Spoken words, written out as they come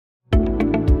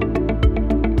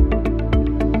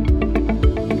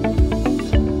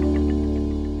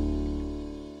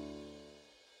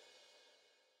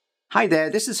Hi there,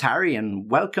 this is Harry and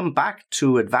welcome back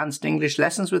to Advanced English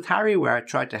Lessons with Harry, where I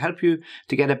try to help you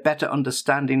to get a better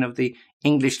understanding of the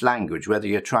English language, whether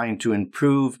you're trying to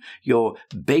improve your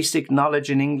basic knowledge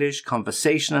in English,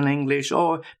 conversational English,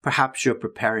 or perhaps you're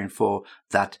preparing for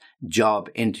that job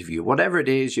interview. Whatever it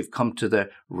is, you've come to the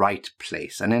right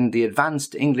place. And in the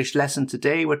Advanced English lesson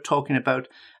today, we're talking about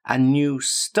a new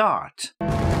start.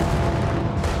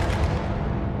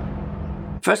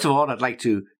 First of all, I'd like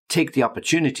to take the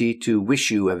opportunity to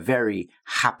wish you a very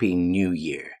happy new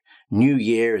year. New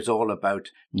year is all about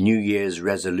New Year's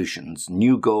resolutions,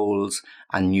 new goals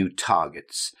and new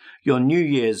targets. Your New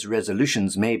Year's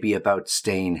resolutions may be about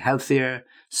staying healthier,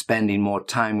 spending more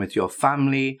time with your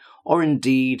family, or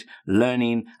indeed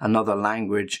learning another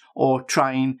language or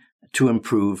trying to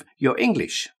improve your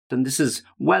English. And this is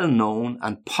well-known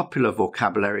and popular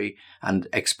vocabulary and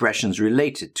expressions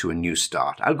related to a new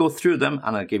start. I'll go through them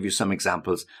and I'll give you some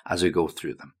examples as we go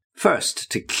through them.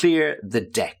 First, to clear the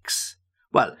decks.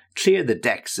 Well, clear the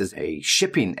decks is a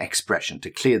shipping expression. To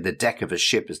clear the deck of a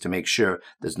ship is to make sure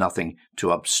there's nothing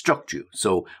to obstruct you.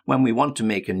 So when we want to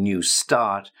make a new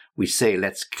start, we say,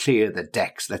 let's clear the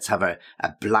decks. Let's have a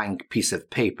blank piece of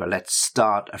paper. Let's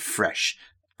start afresh.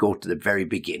 Go to the very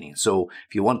beginning. So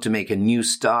if you want to make a new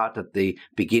start at the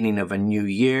beginning of a new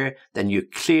year, then you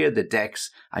clear the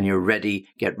decks and you're ready,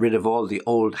 get rid of all the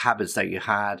old habits that you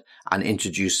had and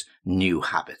introduce new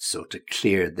habits. So to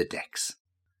clear the decks.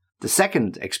 The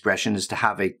second expression is to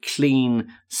have a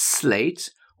clean slate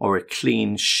or a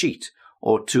clean sheet,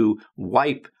 or to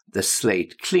wipe the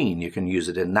slate clean. You can use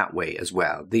it in that way as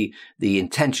well. The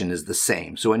intention is the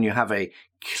same. So when you have a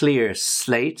clear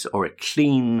slate or a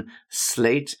clean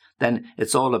slate, then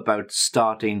it's all about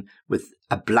starting with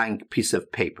a blank piece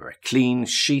of paper, a clean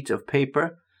sheet of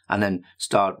paper, and then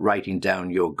start writing down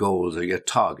your goals or your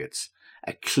targets.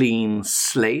 A clean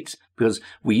slate, because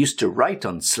we used to write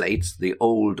on slates. The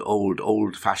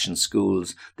old-fashioned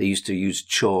schools, they used to use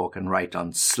chalk and write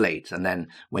on slate. And then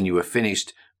when you were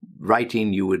finished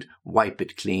writing, you would wipe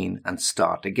it clean and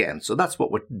start again. So that's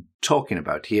what we're talking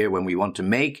about here. When we want to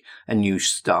make a new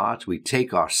start, we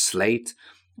take our slate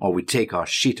or we take our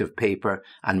sheet of paper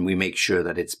and we make sure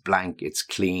that it's blank, it's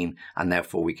clean, and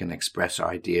therefore we can express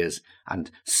our ideas and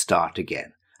start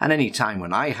again. And any time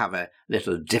when I have a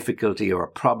little difficulty or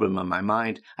a problem on my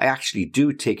mind, I actually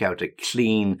do take out a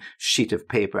clean sheet of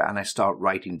paper and I start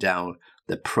writing down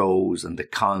the pros and the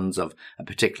cons of a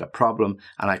particular problem,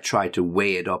 and I try to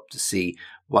weigh it up to see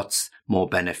what's more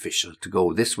beneficial, to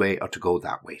go this way or to go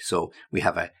that way. So we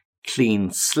have a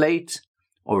clean slate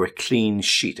or a clean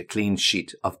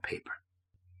sheet of paper.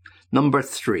 Number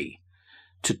 3.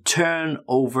 To turn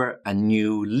over a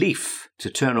new leaf. To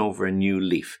turn over a new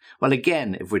leaf. Well,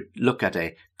 again, if we look at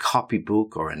a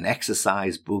copybook or an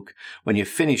exercise book, when you're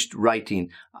finished writing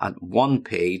at one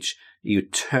page, you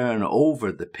turn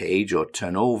over the page or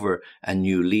turn over a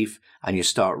new leaf and you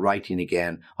start writing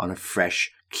again on a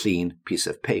fresh, clean piece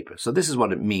of paper. So this is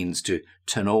what it means to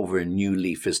turn over a new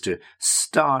leaf, is to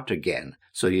start again.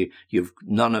 So you've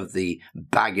none of the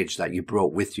baggage that you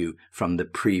brought with you from the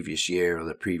previous year or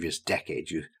the previous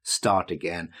decade. You start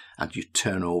again and you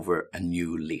turn over a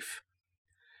new leaf.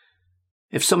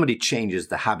 If somebody changes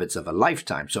the habits of a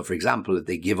lifetime, so for example, if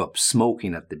they give up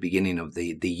smoking at the beginning of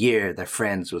the year, their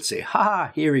friends will say,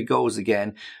 ha, here he goes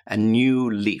again, a new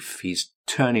leaf. He's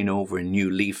turning over a new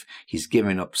leaf. He's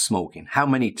giving up smoking. How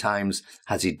many times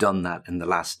has he done that in the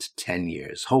last 10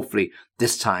 years? Hopefully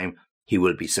this time he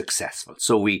will be successful.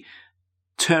 So we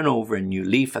turn over a new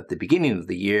leaf at the beginning of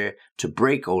the year to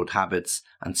break old habits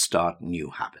and start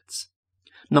new habits.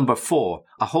 Number 4,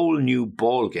 a whole new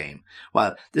ball game.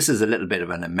 Well, this is a little bit of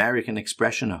an American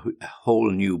expression, a whole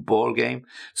new ball game.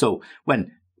 So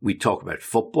when we talk about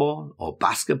football or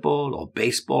basketball or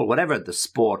baseball, whatever the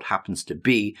sport happens to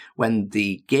be, when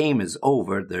the game is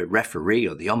over, the referee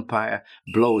or the umpire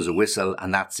blows a whistle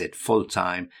and that's it, full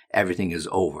time, everything is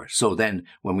over. So then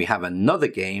when we have another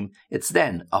game, it's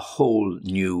then a whole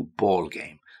new ball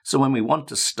game. So when we want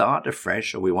to start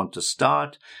afresh or we want to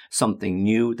start something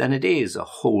new, then it is a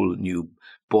whole new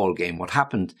ball game. What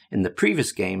happened in the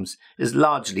previous games is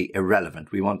largely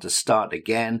irrelevant. We want to start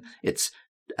again. It's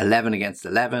 11 against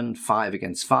 11, 5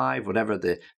 against 5, whatever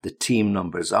the team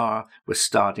numbers are, we're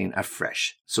starting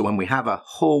afresh. So when we have a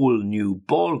whole new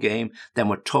ball game, then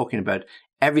we're talking about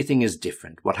everything is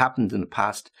different. What happened in the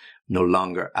past no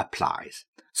longer applies.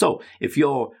 So if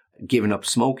you're giving up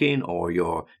smoking or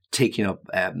you're taking up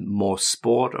more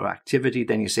sport or activity,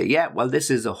 then you say, yeah, well,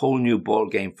 this is a whole new ball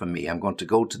game for me. I'm going to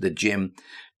go to the gym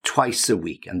twice a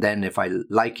week. And then if I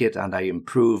like it and I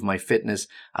improve my fitness,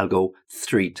 I'll go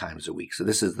 3 times a week. So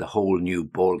this is the whole new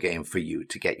ball game for you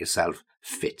to get yourself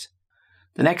fit.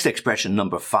 The next expression,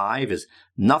 number 5, is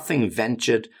nothing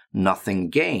ventured, nothing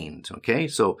gained. Okay,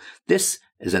 so this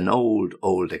is an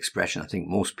old expression. I think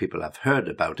most people have heard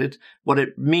about it. What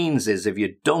it means is if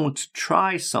you don't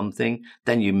try something,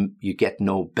 then you get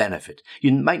no benefit.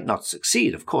 You might not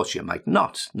succeed. Of course, you might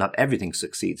not. Not everything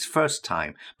succeeds first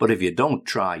time. But if you don't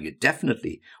try, you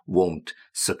definitely won't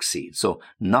succeed. So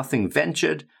nothing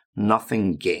ventured,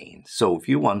 nothing gained. So if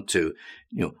you want to,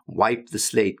 wipe the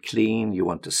slate clean, you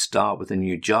want to start with a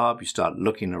new job, you start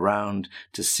looking around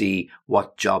to see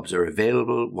what jobs are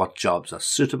available, what jobs are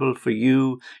suitable for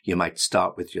you. You might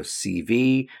start with your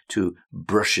CV to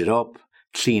brush it up,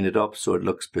 clean it up so it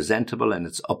looks presentable and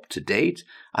it's up to date.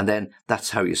 And then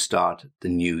that's how you start the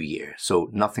new year. So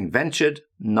nothing ventured,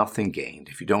 nothing gained.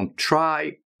 If you don't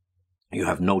try, you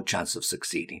have no chance of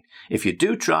succeeding. If you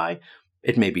do try,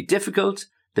 it may be difficult.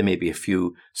 There may be a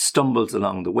few stumbles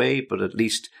along the way, but at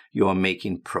least you are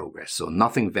making progress. So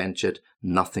nothing ventured,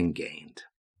 nothing gained.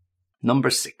 Number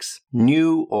 6,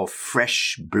 new or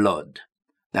fresh blood.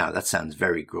 Now that sounds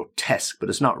very grotesque, but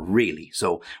it's not really.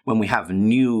 So when we have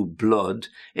new blood,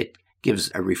 it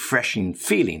gives a refreshing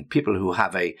feeling. People who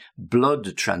have a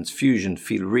blood transfusion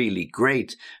feel really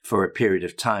great for a period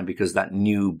of time because that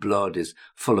new blood is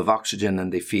full of oxygen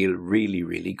and they feel really,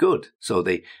 really good. So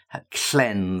they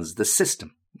cleanse the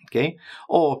system. Okay.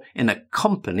 Or in a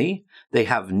company, they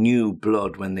have new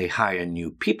blood when they hire new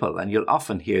people. And you'll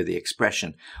often hear the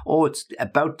expression, oh, it's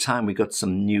about time we got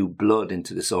some new blood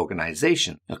into this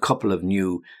organization. A couple of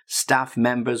new staff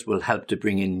members will help to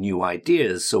bring in new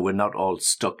ideas so we're not all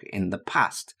stuck in the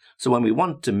past. So when we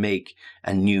want to make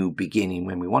a new beginning,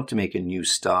 when we want to make a new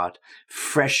start,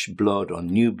 fresh blood or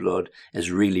new blood is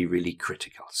really, really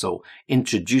critical. So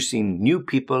introducing new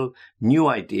people, new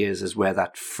ideas is where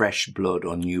that fresh blood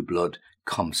or new blood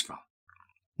comes from.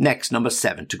 Next, number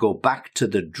 7, to go back to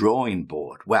the drawing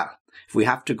board. Well, if we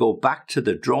have to go back to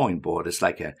the drawing board, it's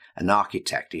like an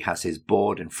architect. He has his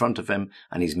board in front of him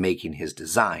and he's making his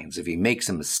designs. If he makes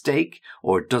a mistake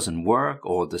or it doesn't work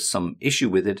or there's some issue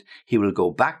with it, he will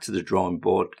go back to the drawing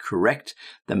board, correct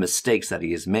the mistakes that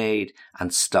he has made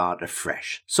and start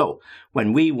afresh. So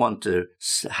when we want to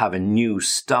have a new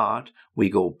start, we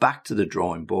go back to the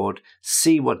drawing board,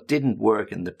 see what didn't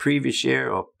work in the previous year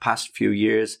or past few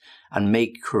years, and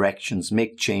make corrections,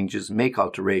 make changes, make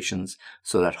alterations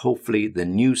so that hopefully the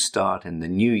new start in the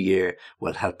new year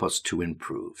will help us to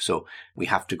improve. So we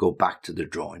have to go back to the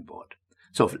drawing board.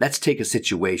 So let's take a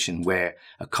situation where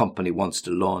a company wants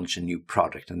to launch a new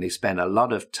product and they spend a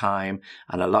lot of time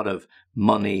and a lot of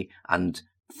money and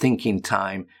thinking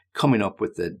time coming up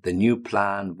with the new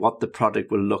plan, what the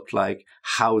product will look like,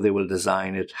 how they will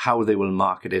design it, how they will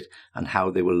market it, and how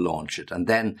they will launch it. And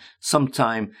then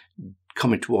sometime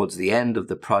coming towards the end of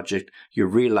the project, you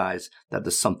realize that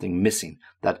there's something missing,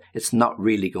 that it's not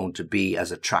really going to be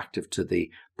as attractive to the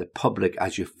public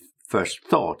as you first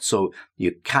thought. So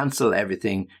you cancel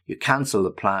everything, you cancel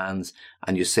the plans,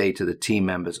 and you say to the team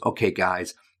members, okay,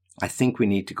 guys, I think we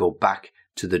need to go back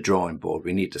to the drawing board.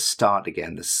 We need to start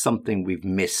again. There's something we've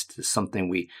missed. There's something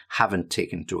we haven't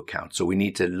taken into account. So we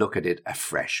need to look at it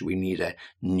afresh. We need a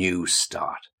new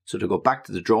start. So to go back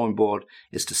to the drawing board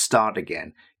is to start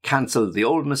again, cancel the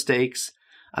old mistakes,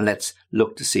 and let's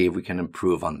look to see if we can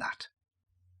improve on that.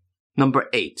 Number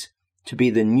 8, to be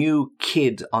the new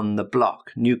kid on the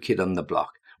block. New kid on the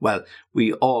block. Well,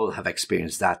 we all have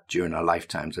experienced that during our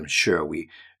lifetimes. I'm sure we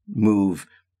move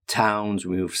towns,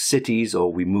 we move cities,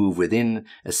 or we move within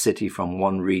a city from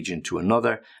one region to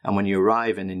another. And when you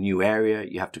arrive in a new area,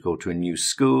 you have to go to a new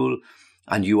school,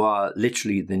 and you are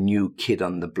literally the new kid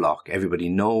on the block. Everybody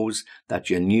knows that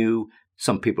you're new.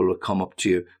 Some people will come up to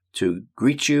you to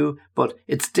greet you, but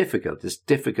it's difficult. It's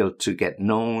difficult to get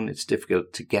known. It's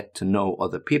difficult to get to know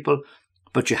other people,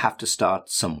 but you have to start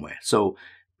somewhere. So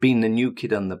being the new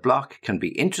kid on the block can be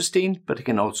interesting, but it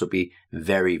can also be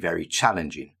very, very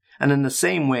challenging. And in the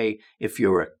same way, if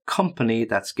you're a company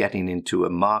that's getting into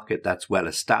a market that's well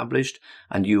established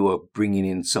and you are bringing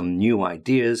in some new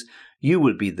ideas, you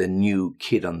will be the new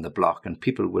kid on the block and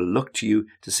people will look to you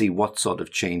to see what sort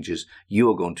of changes you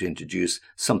are going to introduce,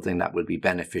 something that will be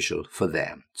beneficial for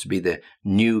them. To be the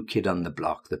new kid on the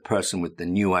block, the person with the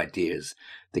new ideas,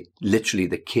 literally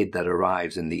the kid that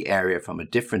arrives in the area from a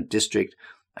different district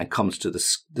and comes to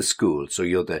the school. So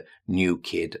you're the new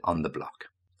kid on the block.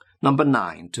 Number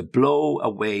 9, to blow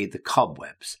away the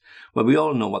cobwebs. Well, we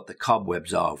all know what the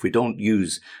cobwebs are. If we don't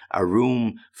use a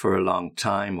room for a long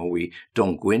time, or we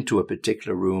don't go into a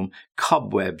particular room,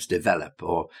 cobwebs develop,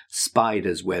 or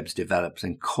spiders' webs develop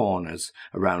in corners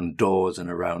around doors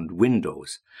and around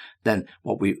windows. Then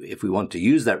if we want to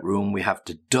use that room, we have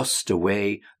to dust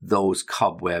away those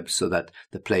cobwebs so that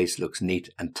the place looks neat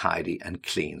and tidy and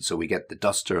clean. So we get the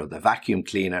duster or the vacuum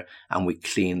cleaner and we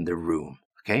clean the room.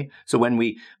 Okay, so when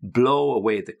we blow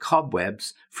away the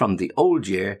cobwebs from the old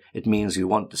year, it means we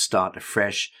want to start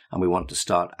afresh and we want to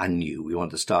start anew. We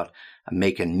want to start and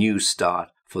make a new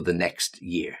start for the next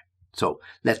year. So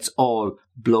let's all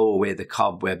blow away the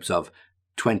cobwebs of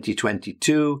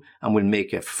 2022 and we'll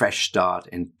make a fresh start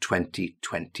in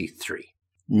 2023.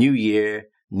 New year,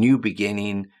 new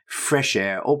beginning, fresh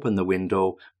air, open the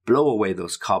window, blow away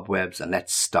those cobwebs and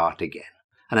let's start again.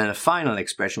 And then a final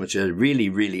expression, which is a really,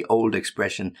 really old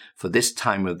expression for this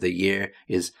time of the year,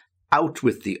 is out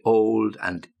with the old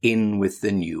and in with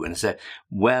the new. And it's a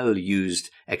well-used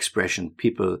expression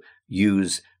people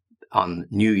use on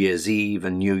New Year's Eve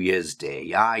and New Year's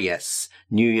Day. Ah, yes,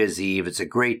 New Year's Eve, it's a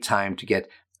great time to get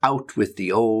out with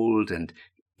the old and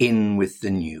in with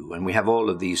the new. And we have all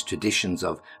of these traditions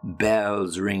of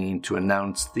bells ringing to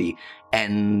announce the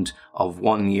end of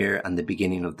one year and the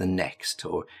beginning of the next.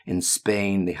 Or in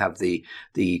Spain, they have the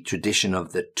tradition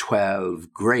of the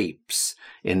 12 grapes.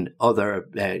 In other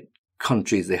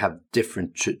countries, they have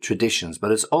different traditions,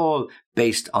 but it's all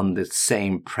based on the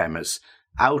same premise.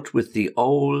 Out with the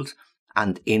old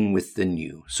and in with the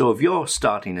new. So if you're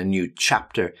starting a new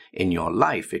chapter in your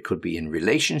life, it could be in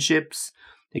relationships,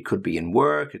 it could be in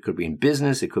work, it could be in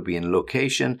business, it could be in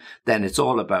location, then it's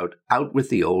all about out with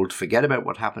the old, forget about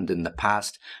what happened in the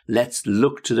past, let's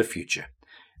look to the future.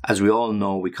 As we all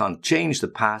know, we can't change the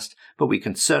past, but we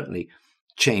can certainly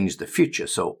change the future.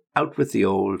 So out with the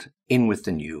old, in with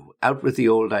the new. Out with the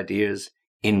old ideas,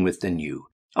 in with the new.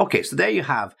 Okay, so there you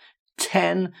have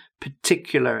 10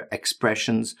 particular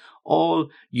expressions, all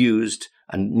used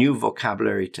and new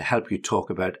vocabulary to help you talk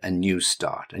about a new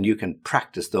start. And you can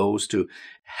practice those to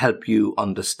help you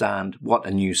understand what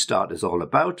a new start is all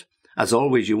about. As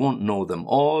always, you won't know them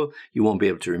all. You won't be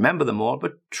able to remember them all,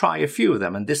 but try a few of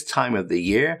them. And this time of the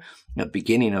year, the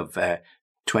beginning of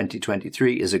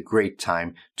 2023, is a great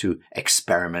time to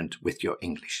experiment with your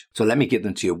English. So let me give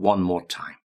them to you one more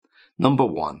time. Number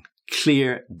 1,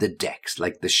 clear the decks,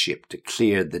 like the ship, to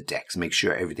clear the decks. Make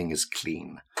sure everything is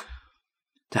clean.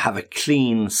 To have a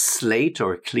clean slate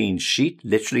or a clean sheet,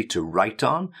 literally to write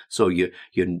on. So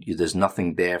there's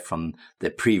nothing there from the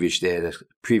previous year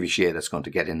that's going to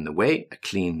get in the way. A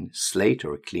clean slate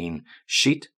or a clean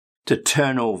sheet. To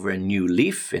turn over a new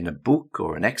leaf in a book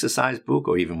or an exercise book,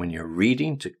 or even when you're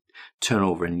reading, to turn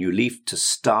over a new leaf, to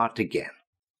start again.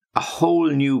 A whole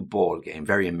new ball game,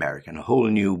 very American, a whole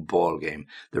new ball game.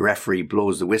 The referee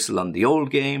blows the whistle on the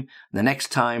old game. The next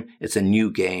time it's a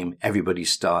new game, everybody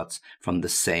starts from the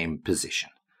same position.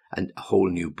 And a whole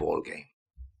new ball game.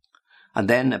 And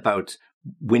then about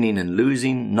winning and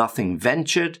losing, nothing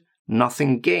ventured,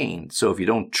 nothing gained. So if you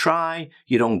don't try,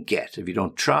 you don't get. If you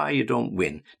don't try, you don't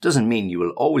win. Doesn't mean you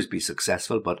will always be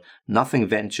successful, but nothing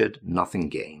ventured, nothing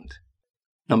gained.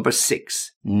 Number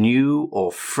 6, new or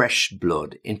fresh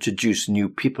blood. Introduce new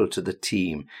people to the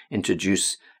team.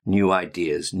 Introduce new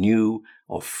ideas, new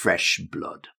or fresh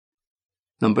blood.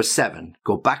 Number 7,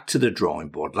 go back to the drawing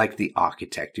board like the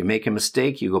architect. You make a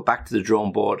mistake, you go back to the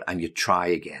drawing board and you try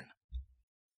again.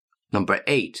 Number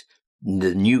 8,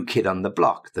 the new kid on the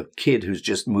block, the kid who's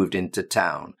just moved into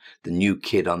town, the new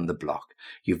kid on the block.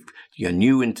 You're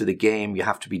new into the game. You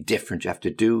have to be different. You have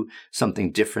to do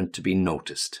something different to be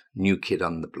noticed. New kid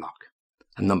on the block.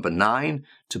 And number 9,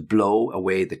 to blow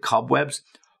away the cobwebs.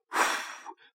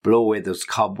 Blow away those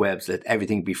cobwebs. Let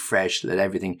everything be fresh. Let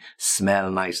everything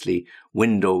smell nicely.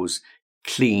 Windows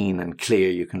clean and clear.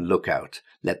 You can look out.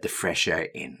 Let the fresh air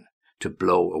in to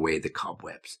blow away the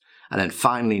cobwebs. And then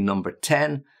finally, number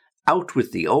 10, out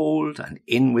with the old and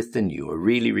in with the new. A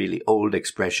really, really old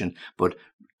expression, but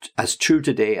as true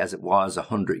today as it was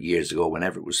 100 years ago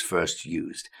whenever it was first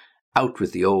used. Out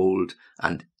with the old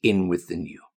and in with the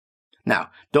new. Now,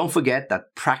 don't forget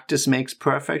that practice makes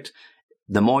perfect.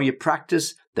 The more you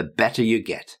practice, the better you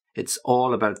get. It's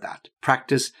all about that.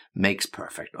 Practice makes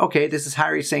perfect. Okay, this is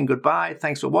Harry saying goodbye.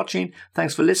 Thanks for watching.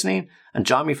 Thanks for listening. And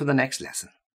join me for the next lesson.